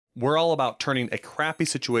We're all about turning a crappy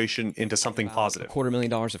situation into something positive.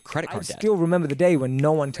 $250,000 of credit I card debt. still remember the day when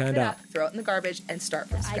no one turned up. Throw it in the garbage and start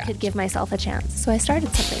from scratch. I could give myself a chance, so I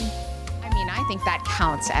started something. I mean, I think that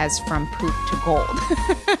counts as from poop to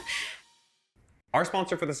gold. Our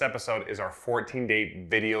sponsor for this episode is our 14-day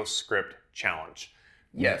video script challenge.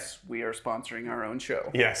 Yes, we are sponsoring our own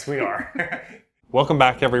show. Yes, we are. Welcome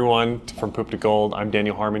back, everyone, to From Poop to Gold. I'm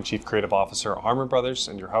Daniel Harmon, Chief Creative Officer at Harmon Brothers,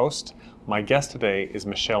 and your host. My guest today is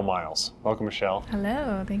Michelle Miles. Welcome, Michelle.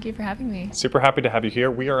 Hello, thank you for having me. Super happy to have you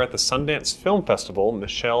here. We are at the Sundance Film Festival.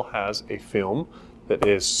 Michelle has a film that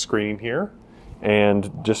is screening here.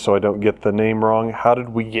 And just so I don't get the name wrong, How Did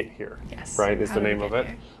We Get Here? Yes. Right, is How the Did We name of Get it.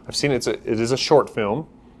 Here? I've seen it. It is a short film,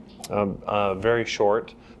 very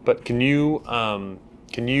short. But can you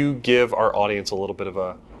give our audience a little bit of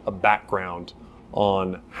a background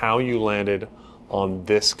on how you landed on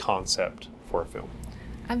this concept for a film?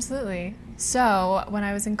 Absolutely. So when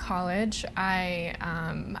I was in college,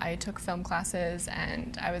 I took film classes,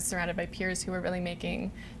 and I was surrounded by peers who were really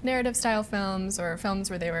making narrative-style films, or films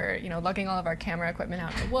where they were, lugging all of our camera equipment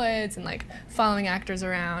out in the woods and like following actors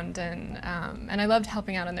around, and I loved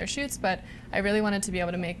helping out on their shoots, but I really wanted to be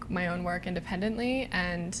able to make my own work independently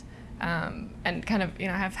and kind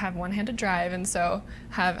of have one hand to drive, and so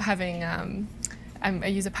I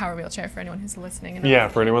use a power wheelchair for anyone who's listening. Yeah,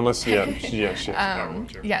 for anyone listening, she has a power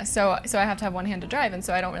wheelchair. Yeah, so I have to have one hand to drive, and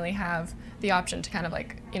so I don't really have the option to kind of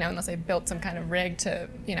unless I built some kind of rig to,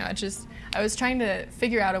 I was trying to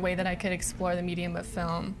figure out a way that I could explore the medium of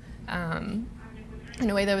film in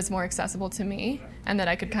a way that was more accessible to me and that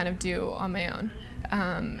I could kind of do on my own.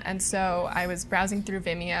 And so I was browsing through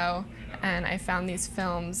Vimeo, and I found these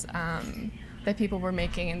films that people were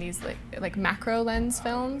making in these like macro lens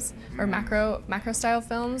films or macro style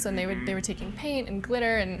films, and they were taking paint and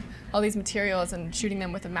glitter and all these materials and shooting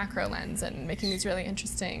them with a macro lens and making these really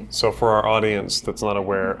interesting. So for our audience that's not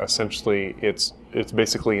aware, essentially it's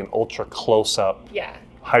basically an ultra close up,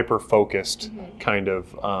 hyper focused kind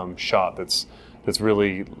of shot that's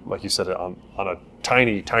really, like you said, on a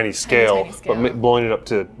tiny scale, but blowing it up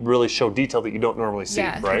to really show detail that you don't normally see,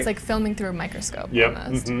 right? It's like filming through a microscope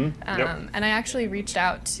almost. And I actually reached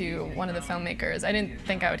out to one of the filmmakers. I didn't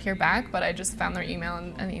think I would hear back, but I just found their email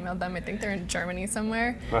and emailed them. I think they're in Germany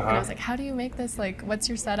somewhere. And I was like, how do you make this? Like, what's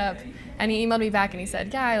your setup? And he emailed me back and he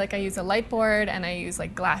said, yeah, I use a light board, and I use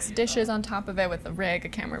like glass dishes on top of it with a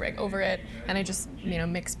camera rig over it, and I just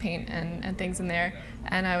mix paint and things in there.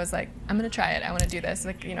 And I was like, I'm gonna try it. I want to do this.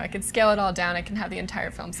 Like, I could scale it all down. I can have the entire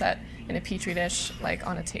film set in a petri dish, like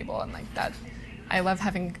on a table, and like that. I love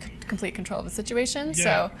having complete control of the situation.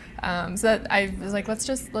 Yeah. So that I was like, let's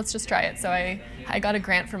just try it. So I got a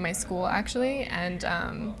grant from my school actually, and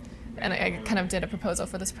I kind of did a proposal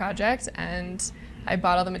for this project, and I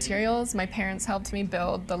bought all the materials. My parents helped me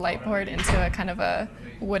build the light board into a kind of a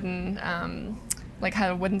wooden.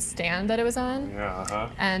 Had a wooden stand that it was on.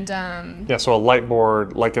 Yeah, And so a light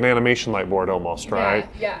board, like an animation light board almost, right?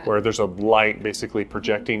 Yeah. Where there's a light basically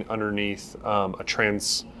projecting underneath a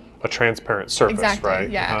transparent surface, exactly,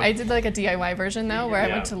 right? Yeah. I did like a DIY version though, where I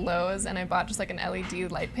went to Lowe's and I bought just like an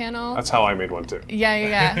LED light panel. That's how I made one too.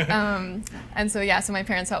 Yeah. And so my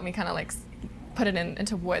parents helped me kind of like put it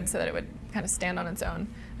into wood so that it would kind of stand on its own.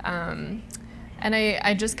 And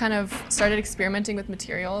I just kind of started experimenting with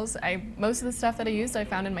materials. Most of the stuff that I used, I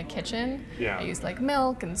found in my kitchen. Yeah. I used like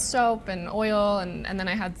milk and soap and oil, and then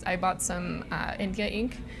I bought some India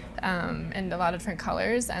ink in a lot of different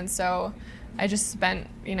colors. And so I just spent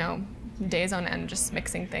days on end just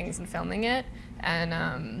mixing things and filming it.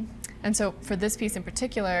 And so for this piece in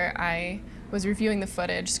particular, I was reviewing the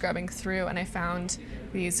footage, scrubbing through, and I found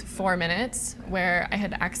these 4 minutes where I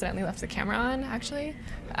had accidentally left the camera on, actually.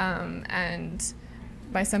 And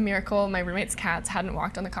by some miracle, my roommate's cats hadn't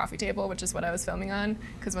walked on the coffee table, which is what I was filming on,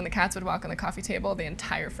 because when the cats would walk on the coffee table, the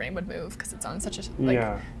entire frame would move because it's on such a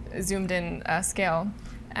zoomed-in scale.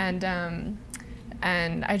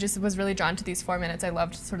 And I just was really drawn to these 4 minutes. I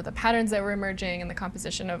loved sort of the patterns that were emerging and the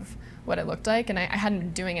composition of what it looked like, and I hadn't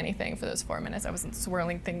been doing anything for those 4 minutes. I wasn't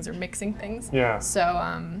swirling things or mixing things. Yeah.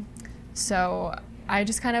 So I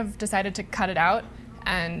just kind of decided to cut it out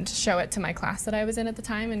and show it to my class that I was in at the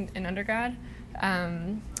time in undergrad,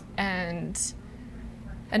 and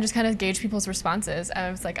just kind of gauge people's responses. I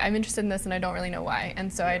was like, I'm interested in this and I don't really know why.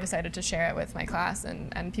 And so I decided to share it with my class,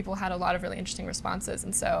 and people had a lot of really interesting responses.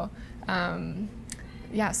 And so,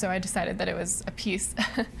 so I decided that it was a piece.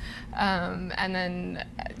 And then,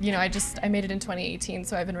 I made it in 2018,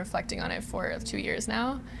 so I've been reflecting on it for 2 years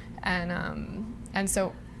now. And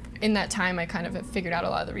so in that time, I kind of have figured out a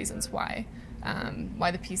lot of the reasons why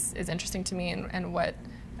the piece is interesting to me, and what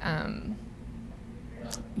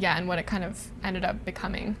and what it kind of ended up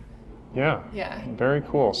becoming. Yeah. Yeah. Very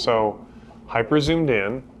cool. So hyper zoomed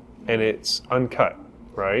in, and it's uncut,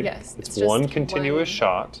 right? Yes. It's one continuous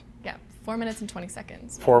shot. Yeah, 4 minutes and 20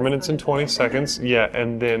 seconds. 4 minutes and 20 seconds. Yeah,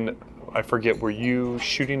 and then I forget, were you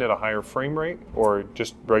shooting at a higher frame rate or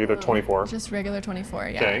just regular 24? Just regular 24,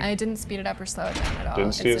 yeah. Okay. I didn't speed it up or slow it down at all.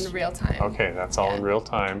 It's in real time. Okay, that's all in real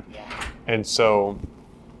time. Yeah. And so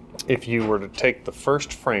if you were to take the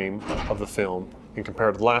first frame of the film and compare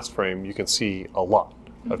it to the last frame, you can see a lot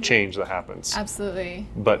of change that happens. Absolutely.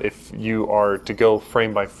 But if you are to go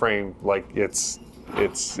frame by frame, like it's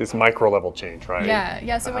micro level change, right?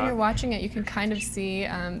 Yeah. So when you're watching it, you can kind of see.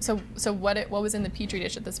 So what was in the petri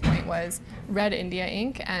dish at this point was Red India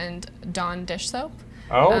ink and Dawn dish soap.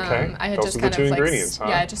 Oh, okay. I had Those just are kind the two of ingredients, huh?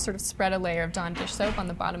 Yeah, I just sort of spread a layer of Dawn dish soap on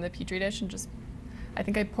the bottom of the petri dish and just, I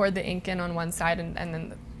think I poured the ink in on one side and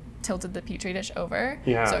then tilted the petri dish over.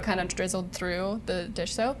 Yeah. So it kind of drizzled through the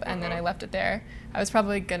dish soap, and then I left it there. I was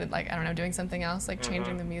probably good at, like, I don't know, doing something else, like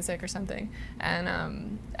changing the music or something,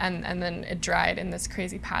 and then it dried in this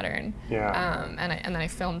crazy pattern. Yeah. And then I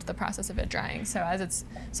filmed the process of it drying.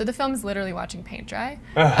 So the film is literally watching paint dry.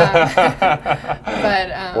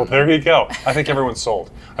 Well, there you go. I think everyone's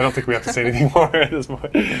sold. I don't think we have to say anything more at this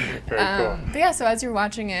point. Very cool. But yeah, so as you're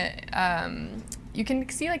watching it, you can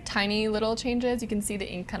see like tiny little changes. You can see the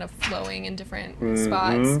ink kind of flowing in different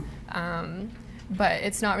spots. But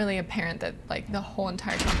it's not really apparent that like the whole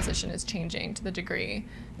entire composition is changing to the degree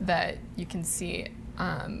that you can see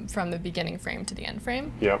from the beginning frame to the end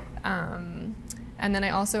frame. Yep. And then I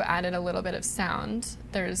also added a little bit of sound.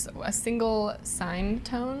 There's a single sine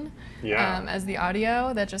tone as the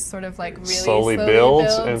audio that just sort of like really slowly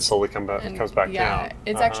builds and slowly comes back down.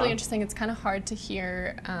 It's actually interesting. It's kind of hard to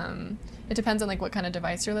hear. It depends on like what kind of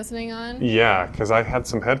device you're listening on. Yeah, because I had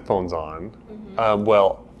some headphones on.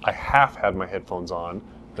 I half had my headphones on.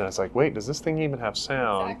 Then I was like, wait, does this thing even have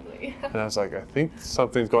sound? Exactly. And I was like, I think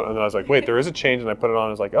something's going on. And then I was like, wait, there is a change. And I put it on. I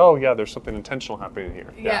was like, oh, yeah, there's something intentional happening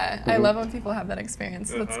here. Yeah. I love when people have that experience.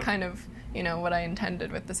 That's kind of, what I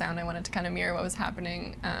intended with the sound. I wanted to kind of mirror what was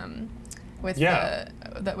happening with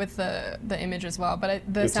the image as well. But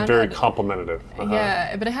the it's sound very complementative.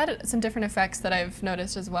 Yeah, but it had some different effects that I've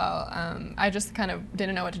noticed as well. I just kind of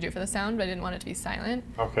didn't know what to do for the sound, but I didn't want it to be silent.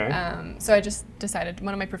 Okay. So I just decided,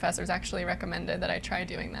 one of my professors actually recommended that I try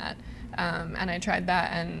doing that. And I tried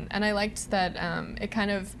that, and I liked that it kind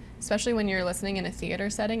of, especially when you're listening in a theater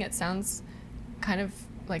setting, it sounds kind of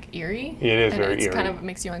like eerie. It is and very it's eerie. kind of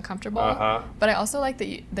makes you uncomfortable. But I also like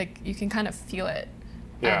that you can kind of feel it.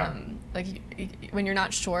 Yeah. When you're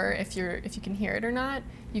not sure if you can hear it or not,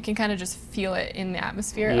 you can kind of just feel it in the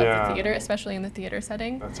atmosphere of the theater, especially in the theater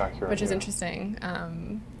setting. That's accurate. Which is interesting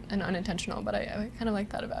and unintentional, but I kind of like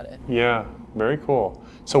that about it. Yeah, very cool.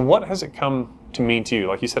 So what has it come to mean to you?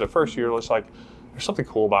 Like you said at first, you're just like, there's something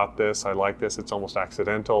cool about this. I like this. It's almost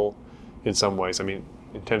accidental in some ways. I mean,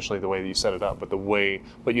 intentionally the way that you set it up, but the way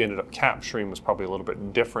what you ended up capturing was probably a little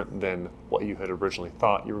bit different than what you had originally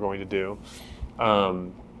thought you were going to do.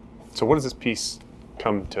 So what does this piece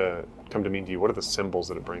come to mean to you? What are the symbols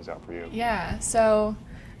that it brings out for you? Yeah, so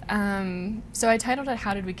I titled it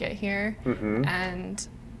 "How Did We Get Here?" And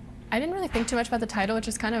I didn't really think too much about the title. It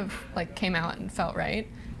just kind of like came out and felt right.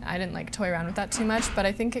 I didn't like toy around with that too much, but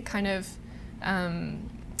I think it kind of,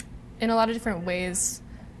 in a lot of different ways,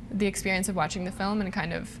 the experience of watching the film and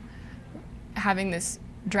kind of having this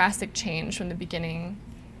drastic change from the beginning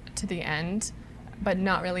to the end, but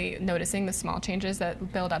not really noticing the small changes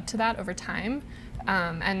that build up to that over time,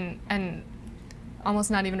 and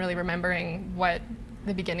almost not even really remembering what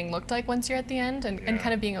the beginning looked like once you're at the end, and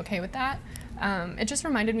kind of being okay with that. It just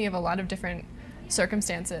reminded me of a lot of different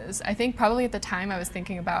circumstances. I think probably at the time I was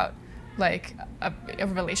thinking about like a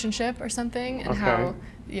relationship or something, and how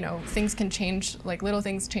things can change, like little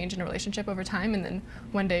things change in a relationship over time, and then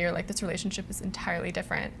one day you're like, this relationship is entirely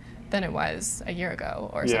different than it was a year ago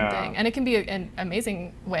or something. And it can be an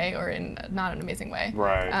amazing way or in not an amazing way.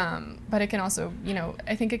 Right. But it can also,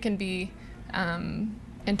 I think it can be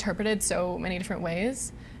interpreted so many different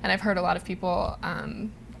ways. And I've heard a lot of people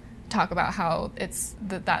talk about how it's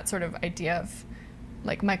that sort of idea of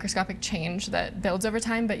like microscopic change that builds over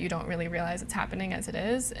time, but you don't really realize it's happening as it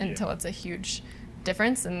is until it's a huge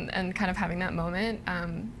difference. And kind of having that moment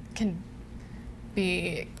can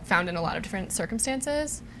be found in a lot of different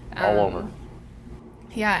circumstances. All over.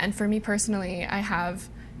 Yeah, and for me personally, I have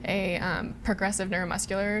a progressive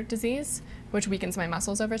neuromuscular disease, which weakens my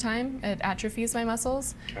muscles over time. It atrophies my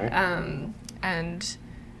muscles. Okay. And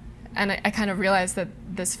I kind of realized that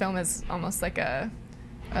this film is almost like a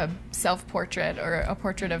self-portrait or a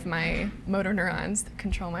portrait of my motor neurons that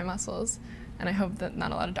control my muscles. and I hope that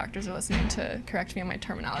not a lot of doctors are listening to correct me on my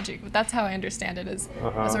terminology, but that's how I understand it, is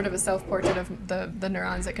a sort of a self-portrait of the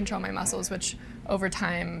neurons that control my muscles, which over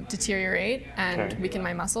time deteriorate and weaken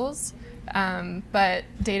my muscles. But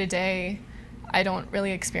day to day, I don't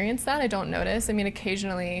really experience that. I don't notice. I mean,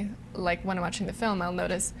 occasionally, like when I'm watching the film, I'll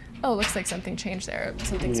notice, oh, it looks like something changed there,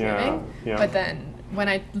 something's moving. Yeah. But then when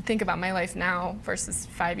I think about my life now versus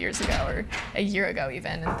 5 years ago or a year ago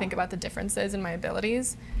even, and think about the differences in my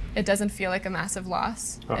abilities, it doesn't feel like a massive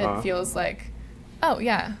loss. It feels like, oh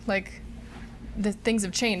yeah, like the things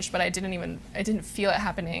have changed, but I didn't feel it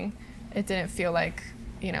happening. It didn't feel like,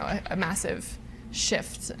 you know, a massive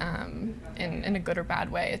shift in a good or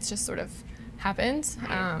bad way. It's just sort of happened,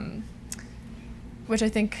 which I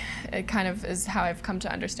think it kind of is how I've come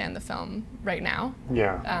to understand the film right now.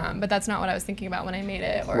 Yeah. But that's not what I was thinking about when I made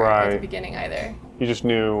it, or at the beginning either. You just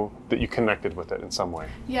knew that you connected with it in some way.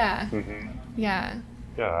 Yeah. Yeah.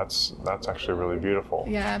 Yeah, that's actually really beautiful.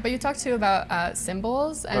 Yeah, but you talked too about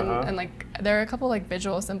symbols, and like there are a couple like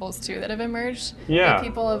visual symbols too that have emerged. Yeah. That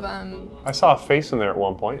people have. I saw a face in there at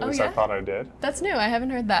one point. At least yeah? I thought I did. That's new. I haven't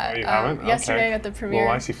heard that. Oh, you haven't? Yesterday at the premiere.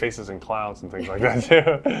 Well, I see faces in clouds and things like that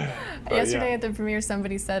too. Yesterday at the premiere,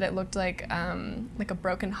 somebody said it looked like a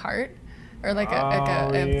broken heart, or like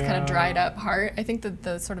a kind of dried up heart. I think that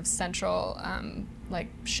the sort of central like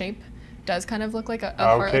shape does kind of look like a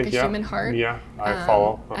heart, like a human heart. Yeah, I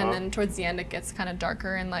follow. And then towards the end, it gets kind of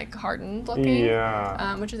darker and like hardened looking,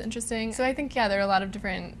 which is interesting. So I think, there are a lot of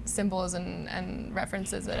different symbols and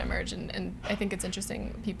references that emerge, and I think it's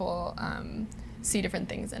interesting people see different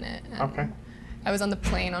things in it. And I was on the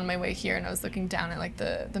plane on my way here, and I was looking down at like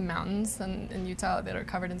the mountains in Utah that are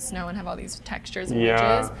covered in snow and have all these textures and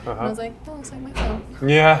ridges. And I was like, that looks like my film.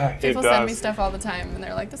 Yeah, People send me stuff all the time, and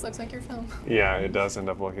they're like, this looks like your film. Yeah, it does end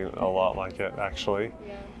up looking a lot like it, actually.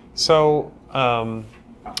 Yeah. So,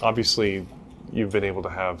 obviously, you've been able to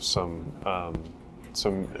have some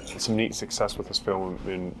neat success with this film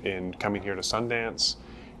in coming here to Sundance,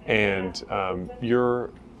 and you're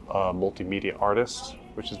a multimedia artist,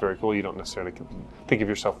 which is very cool. You don't necessarily think of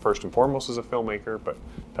yourself first and foremost as a filmmaker, but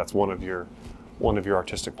that's one of your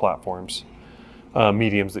artistic platforms,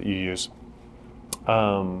 mediums that you use.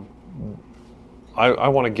 I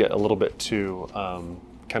want to get a little bit to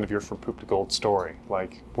kind of your From Poop to Gold story,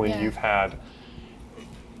 like when you've had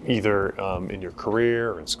either in your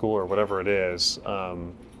career or in school or whatever it is,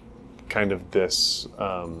 kind of this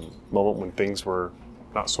moment when things were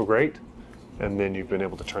not so great, and then you've been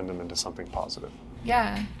able to turn them into something positive.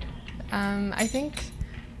 Yeah, I think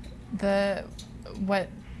what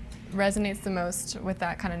resonates the most with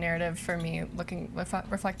that kind of narrative for me,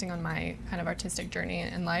 reflecting on my kind of artistic journey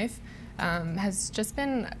in life, has just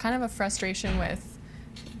been kind of a frustration with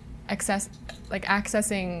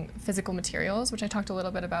accessing physical materials, which I talked a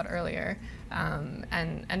little bit about earlier,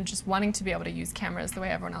 and just wanting to be able to use cameras the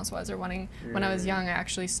way everyone else was, or wanting. When I was young, I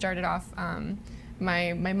actually started off.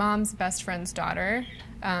 My mom's best friend's daughter.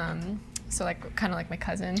 So kind of like my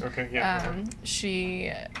cousin.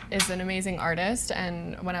 She is an amazing artist,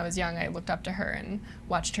 and when I was young, I looked up to her and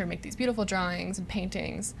watched her make these beautiful drawings and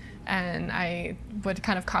paintings, and I would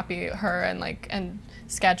kind of copy her and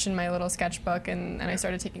sketch in my little sketchbook, and I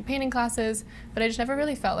started taking painting classes, but I just never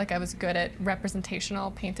really felt like I was good at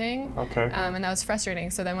representational painting, and that was frustrating.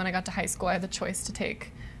 So then when I got to high school, I had the choice to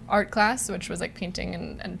take art class, which was like painting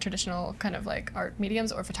and traditional kind of like art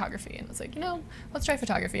mediums, or photography. And I was like, let's try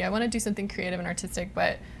photography. I want to do something creative and artistic,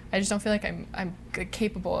 but I just don't feel like I'm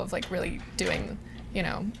capable of like really doing,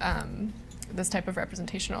 this type of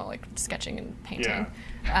representational like sketching and painting.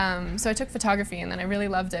 So I took photography, and then I really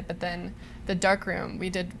loved it. But then the darkroom, we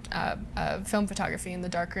did film photography, and the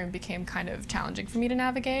darkroom became kind of challenging for me to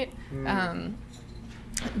navigate.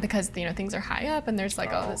 Because things are high up, and there's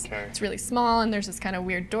like all this, it's really small, and there's this kind of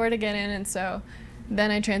weird door to get in, and so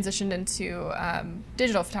then I transitioned into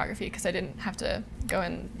digital photography because I didn't have to go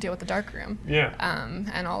and deal with the darkroom.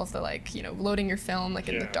 And all of the loading your film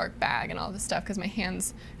in the dark bag and all this stuff, because my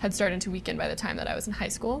hands had started to weaken by the time that I was in high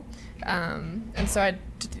school, and so I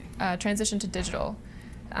transitioned to digital.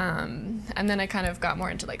 And then I kind of got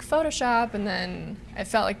more into like Photoshop, and then I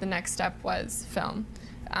felt like the next step was film.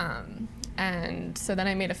 And so then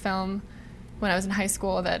I made a film when I was in high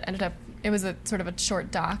school that it was a sort of a short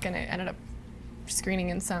doc, and it ended up screening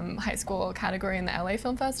in some high school category in the LA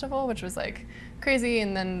Film Festival, which was like crazy.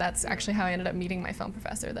 And then that's actually how I ended up meeting my film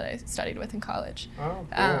professor that I studied with in college. Oh,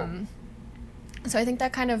 cool. So I think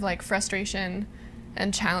that kind of like frustration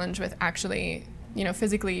and challenge with actually,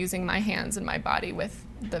 physically using my hands and my body with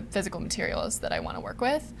the physical materials that I want to work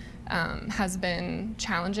with has been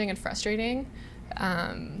challenging and frustrating.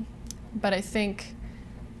 But I think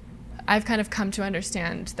I've kind of come to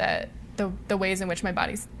understand that the ways in which my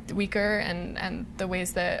body's weaker and the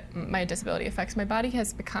ways that my disability affects my body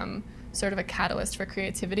has become sort of a catalyst for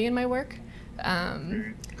creativity in my work.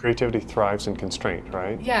 Creativity thrives in constraint,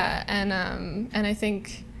 right? Yeah, and I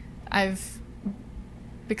think I've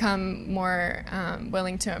become more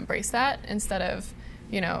willing to embrace that instead of,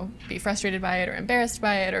 be frustrated by it or embarrassed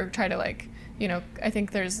by it or try to I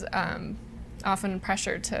think there's often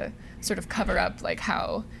pressure to sort of cover up like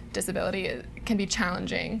how disability can be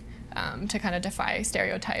challenging to kind of defy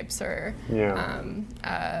stereotypes or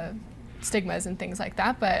stigmas and things like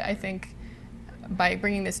that. But I think by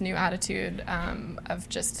bringing this new attitude of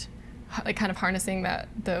just like kind of harnessing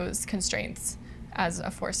those constraints as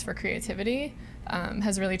a force for creativity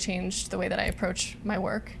has really changed the way that I approach my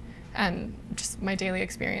work and just my daily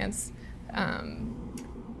experience.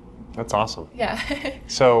 That's awesome. Yeah.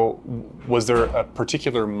 So was there a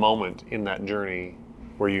particular moment in that journey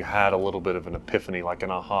where you had a little bit of an epiphany, like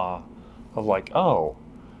an aha of like, oh,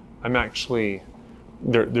 I'm actually,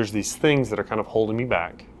 there's these things that are kind of holding me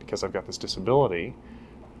back because I've got this disability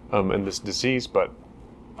and this disease, but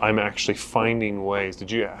I'm actually finding ways. Did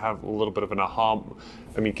you have a little bit of an aha?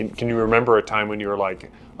 I mean, can you remember a time when you were like,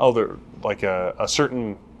 oh, there, like a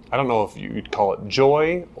certain, I don't know if you'd call it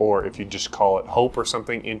joy or if you'd just call it hope or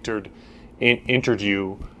something entered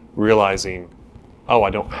you realizing, oh,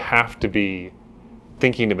 I don't have to be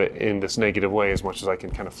thinking of it in this negative way as much as I can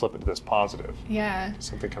kind of flip it to this positive. Yeah. Does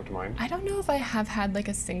something come to mind? I don't know if I have had like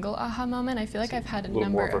a single aha moment. I feel like I've had a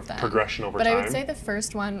number of them. Progression over time. But I would say the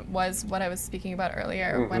first one was what I was speaking about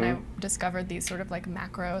earlier when I discovered these sort of like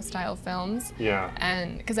macro style films. Yeah.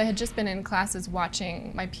 And because I had just been in classes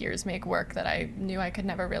watching my peers make work that I knew I could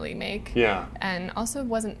never really make. Yeah. And also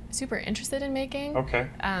wasn't super interested in making. Okay.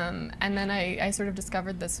 And then I sort of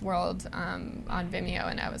discovered this world on Vimeo,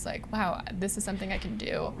 and I was like, wow, this is something I can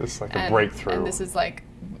do. This is like a breakthrough. And this is like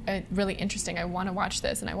really interesting. I want to watch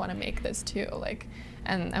this and I want to make this too.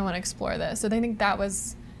 And I want to explore this. So I think that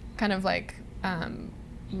was kind of like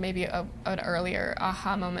maybe an earlier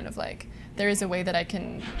aha moment of like, there is a way that I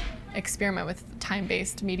can experiment with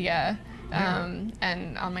time-based media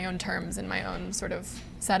and on my own terms and my own sort of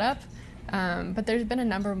setup. But there's been a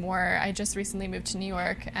number more. I just recently moved to New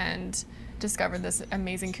York and discovered this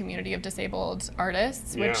amazing community of disabled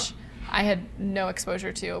artists, which I had no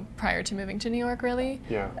exposure to prior to moving to New York, really.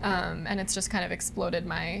 Yeah. And it's just kind of exploded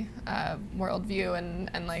my worldview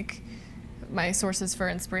and like my sources for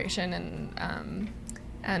inspiration,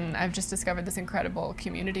 and I've just discovered this incredible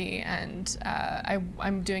community. And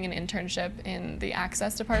I'm doing an internship in the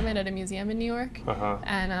Access department at a museum in New York,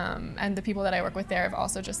 and the people that I work with there have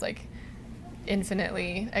also just like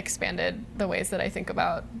infinitely expanded the ways that I think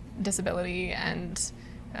about disability and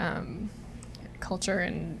culture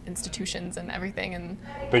and institutions and everything. And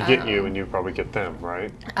they get you and you probably get them,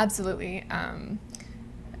 right? Absolutely. And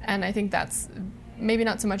I think that's maybe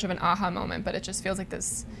not so much of an aha moment, but it just feels like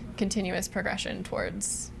this continuous progression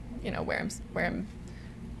towards, where I'm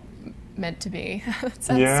meant to be. That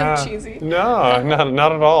sounds so cheesy. No,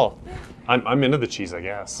 not at all. I'm into the cheese, I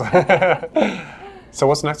guess. So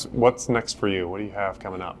what's next for you? What do you have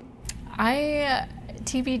coming up?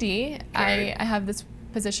 TBD. Okay. I have this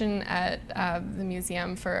position at the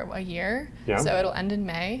museum for a year, so it'll end in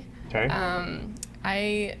May. Okay.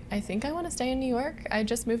 I think I want to stay in New York. I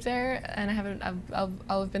just moved there, and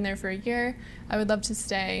I'll have been there for a year. I would love to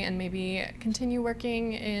stay and maybe continue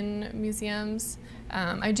working in museums.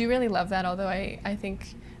 I do really love that, although I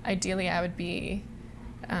think ideally I would be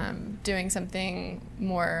doing something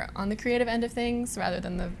more on the creative end of things rather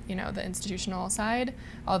than the institutional side.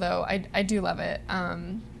 Although I do love it.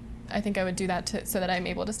 I think I would do that so that I'm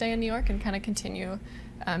able to stay in New York and kind of continue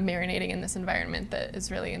marinating in this environment that is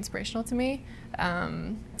really inspirational to me.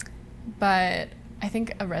 But I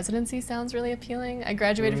think a residency sounds really appealing. I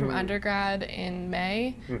graduated from undergrad in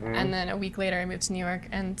May, and then a week later I moved to New York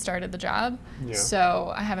and started the job. Yeah.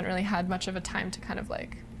 So I haven't really had much of a time to kind of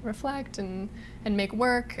like reflect and make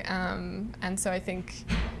work. And so I think,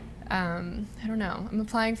 I don't know, I'm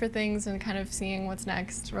applying for things and kind of seeing what's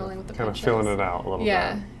next, rolling with the punches. Kind of filling it out a little bit.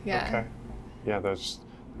 Yeah. Okay. Yeah, there's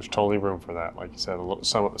totally room for that. Like you said,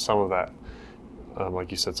 some of that, like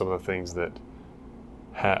you said, some of the things that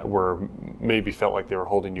were maybe felt like they were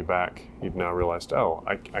holding you back, you've now realized, oh,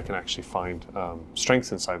 I can actually find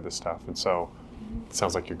strengths inside this stuff. And so it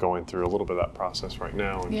sounds like you're going through a little bit of that process right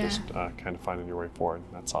now and just kind of finding your way forward.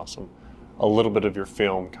 That's awesome. A little bit of your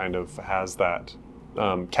film kind of has that,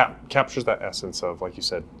 captures that essence of, like you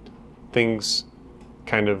said, things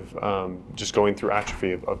kind of just going through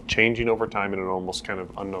atrophy of changing over time in an almost kind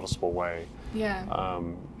of unnoticeable way. Yeah.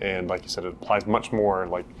 And like you said, it applies much more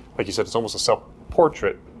like like you said, it's almost a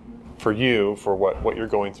self-portrait for you, for what you're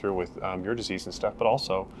going through with your disease and stuff, but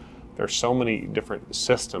also there's so many different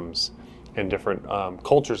systems and different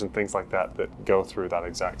cultures and things like that that go through that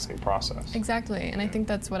exact same process. Exactly, and I think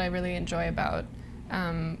that's what I really enjoy about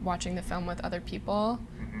watching the film with other people.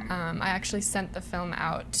 I actually sent the film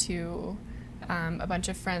out to a bunch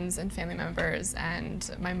of friends and family members,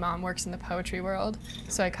 and my mom works in the poetry world,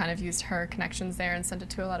 so I kind of used her connections there and sent it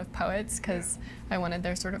to a lot of poets because I wanted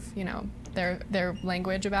their sort of, their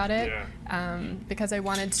language about it, because I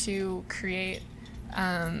wanted to create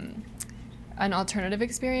an alternative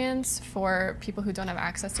experience for people who don't have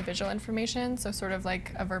access to visual information, so sort of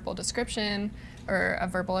like a verbal description or a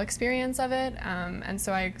verbal experience of it, and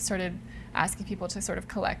so I started asking people to sort of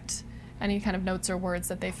collect any kind of notes or words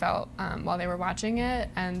that they felt while they were watching it,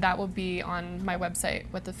 and that will be on my website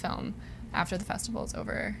with the film after the festival is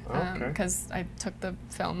over. Because I took the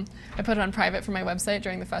film, I put it on private for my website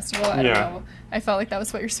during the festival. I don't know. I felt like that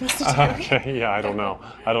was what you're supposed to do. Okay, yeah, I don't know.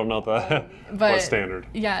 I don't know the what standard.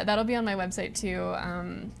 Yeah, that'll be on my website too.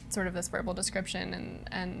 Sort of this verbal description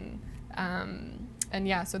and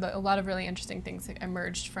yeah, so a lot of really interesting things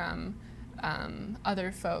emerged from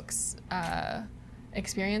other folks'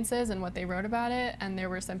 experiences and what they wrote about it, and there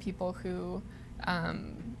were some people who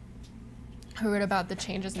wrote about the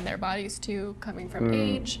changes in their bodies too, coming from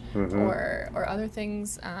age or other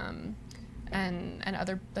things, and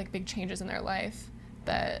other like big changes in their life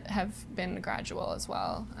that have been gradual as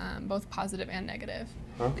well, both positive and negative.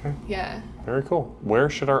 Okay. Yeah. Very cool. Where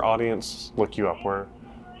should our audience look you up?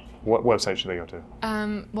 What website should they go to?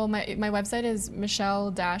 Well, my website is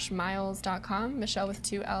michelle-miles.com, Michelle with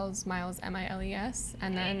 2 L's, Miles, M-I-L-E-S,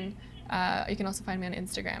 and then you can also find me on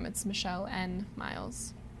Instagram. It's Michelle N.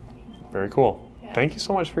 Miles. Very cool. Yeah. Thank you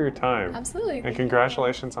so much for your time. Absolutely. And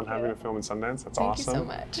congratulations on having a film in Sundance. That's awesome.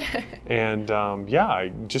 Thank you so much.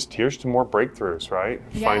 And just here's to more breakthroughs, right?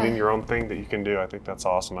 Yeah. Finding your own thing that you can do. I think that's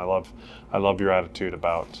awesome. I love your attitude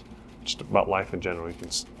about life in general. You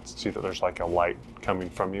can see that there's like a light coming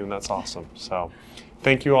from you, and that's awesome. So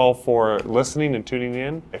thank you all for listening and tuning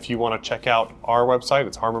in. If you want to check out our website,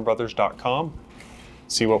 it's harmonbrothers.com.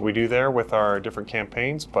 See what we do there with our different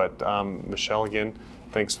campaigns. But Michelle, again,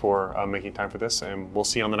 thanks for making time for this, and we'll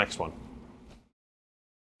see you on the next one.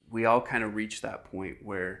 We all kind of reach that point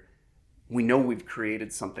where we know we've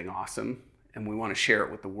created something awesome and we want to share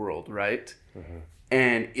it with the world, right?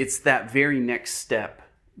 And it's that very next step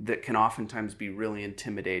that can oftentimes be really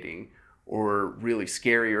intimidating or really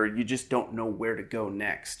scary, or you just don't know where to go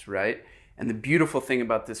next, right? And the beautiful thing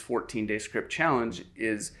about this 14-day script challenge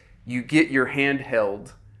is you get your hand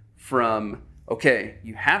held from, okay,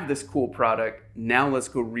 you have this cool product, now let's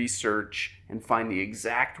go research and find the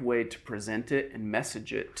exact way to present it and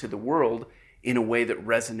message it to the world in a way that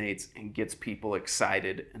resonates and gets people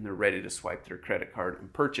excited and they're ready to swipe their credit card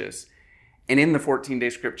and purchase. And in the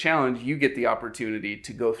 14-day script challenge, you get the opportunity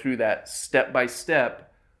to go through that step by step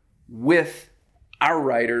with our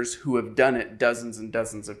writers who have done it dozens and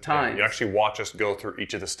dozens of times. Yeah, you actually watch us go through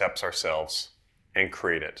each of the steps ourselves and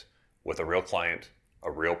create it with a real client, a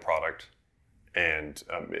real product, and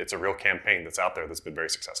it's a real campaign that's out there that's been very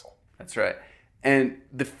successful. That's right. And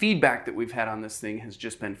the feedback that we've had on this thing has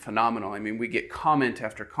just been phenomenal. I mean, we get comment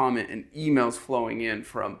after comment and emails flowing in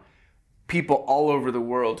from people all over the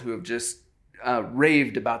world who have just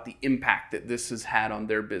raved about the impact that this has had on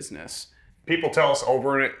their business. People tell us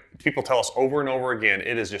over and over again,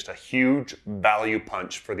 it is just a huge value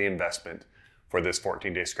punch for the investment for this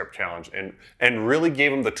 14-day script challenge, and really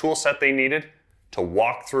gave them the tool set they needed to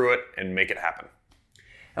walk through it and make it happen.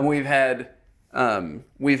 And we've had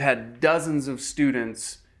dozens of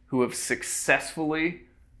students who have successfully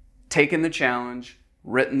taken the challenge,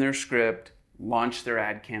 written their script, launched their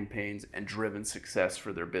ad campaigns, and driven success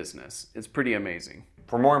for their business. It's pretty amazing.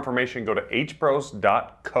 For more information, go to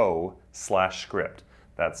hbros.co/script.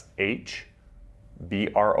 That's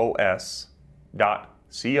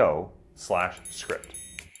hbros.co/script.